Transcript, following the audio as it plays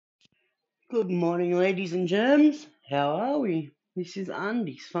Good morning, ladies and germs. How are we? This is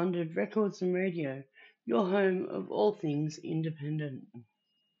Andy's Funded Records and Radio, your home of all things independent.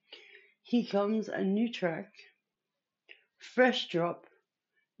 Here comes a new track, fresh drop.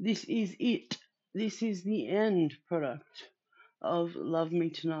 This is it. This is the end product of Love Me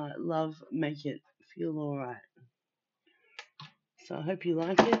Tonight. Love, make it feel alright. So I hope you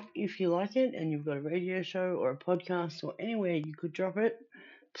like it. If you like it and you've got a radio show or a podcast or anywhere you could drop it,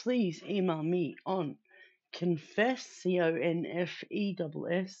 please email me on confess,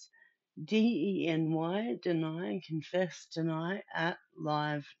 CONFESS, DENY, confess, deny, at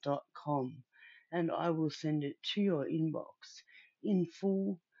live.com. And I will send it to your inbox in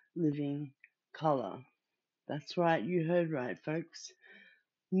full living color. That's right, you heard right, folks.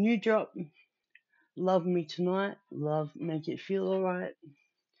 New drop, Love Me Tonight, Love Make It Feel Alright,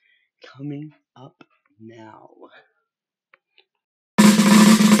 coming up now.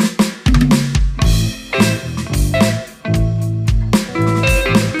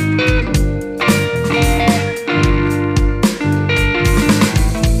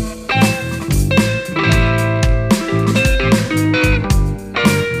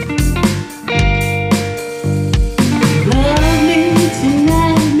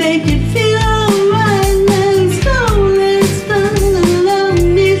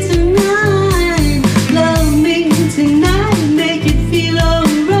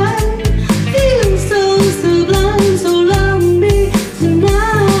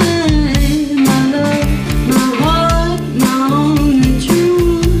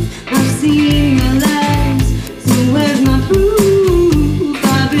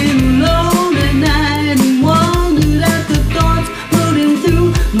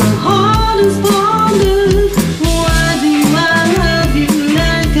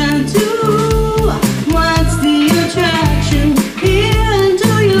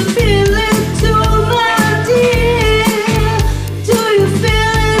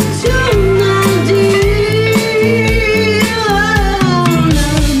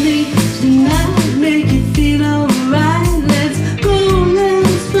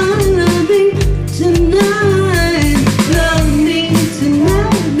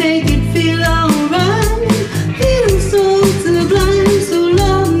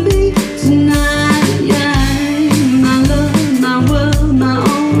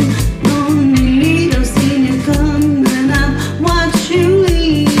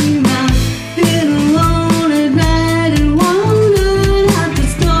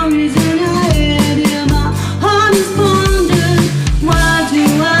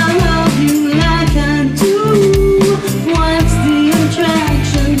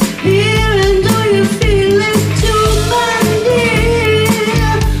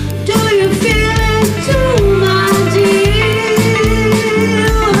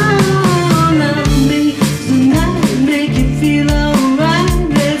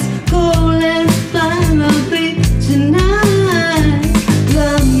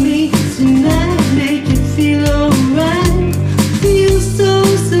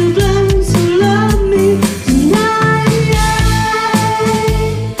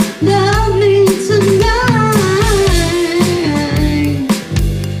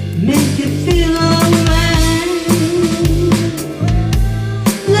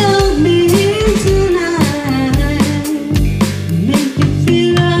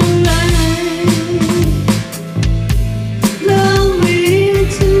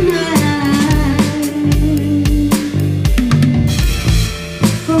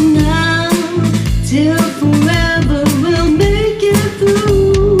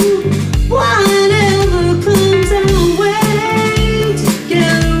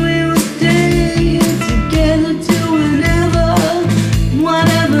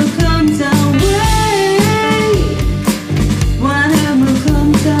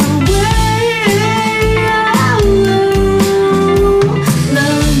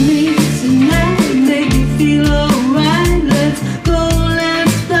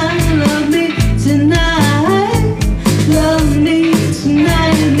 Tonight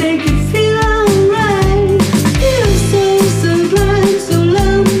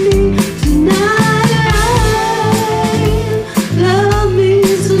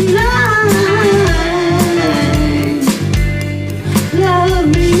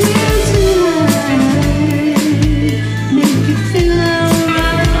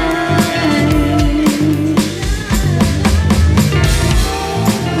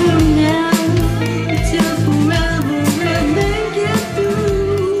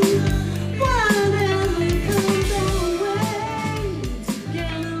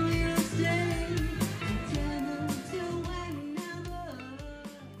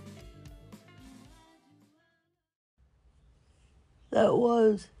That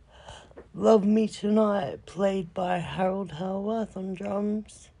was Love Me Tonight, played by Harold Howarth on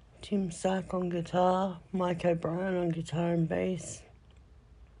drums, Tim Sack on guitar, Mike O'Brien on guitar and bass,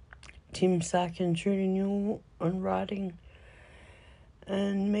 Tim Sack and Trudy Newell on writing,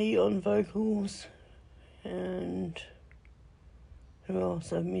 and me on vocals, and who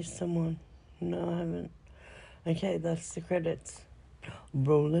else? I've missed someone. No, I haven't. Okay, that's the credits.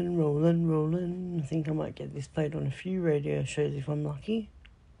 Rolling, rolling, rolling. I think I might get this played on a few radio shows if I'm lucky.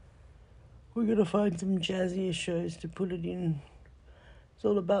 We're going to find some jazzier shows to put it in. It's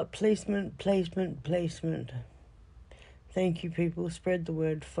all about placement, placement, placement. Thank you, people. Spread the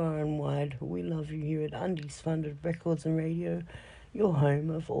word far and wide. We love you here at Undies Funded Records and Radio, your home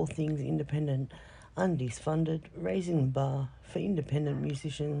of all things independent. Undies Funded, raising the bar for independent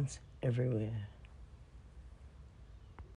musicians everywhere.